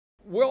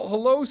Well,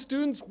 hello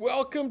students.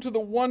 Welcome to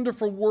the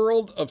wonderful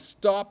world of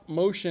stop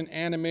motion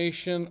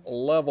animation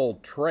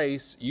level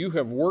trace. You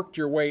have worked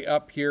your way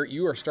up here.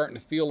 You are starting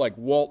to feel like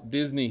Walt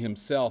Disney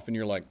himself, and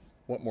you're like,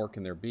 what more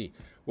can there be?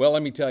 Well,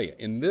 let me tell you,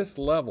 in this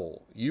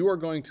level, you are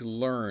going to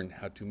learn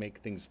how to make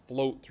things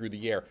float through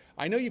the air.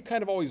 I know you've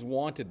kind of always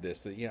wanted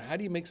this, how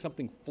do you make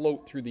something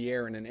float through the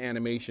air in an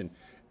animation?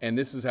 And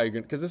this is how you're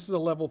going to, because this is a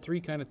level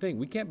 3 kind of thing.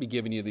 We can't be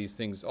giving you these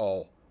things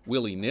all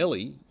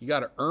willy-nilly. You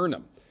got to earn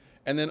them.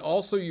 And then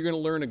also you're going to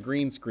learn a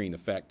green screen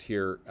effect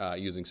here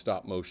using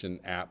stop motion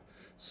app.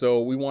 So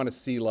we want to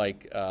see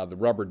like the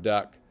rubber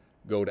duck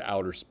go to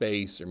outer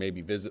space, or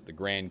maybe visit the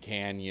Grand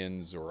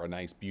Canyons or a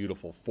nice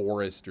beautiful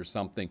forest or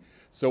something.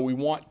 So we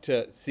want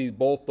to see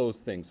both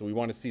those things. So we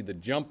want to see the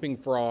jumping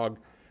frog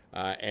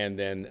and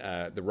then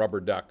the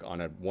rubber duck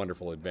on a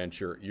wonderful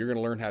adventure. You're going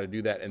to learn how to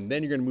do that, and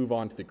then you're going to move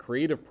on to the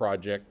creative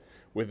project.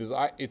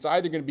 It's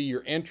either going to be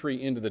your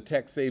entry into the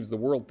Tech Saves the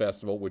World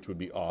Festival, which would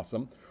be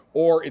awesome,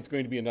 or it's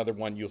going to be another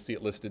one. You'll see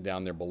it listed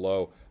down there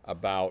below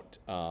about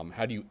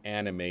how do you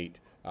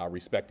animate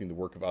respecting the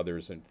work of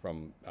others and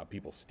from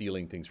people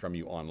stealing things from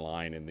you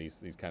online and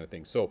these kind of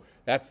things. So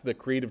that's the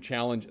creative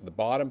challenge at the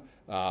bottom,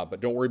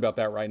 but don't worry about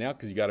that right now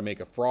because you got to make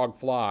a frog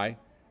fly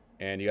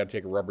and you got to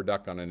take a rubber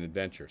duck on an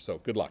adventure. So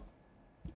good luck.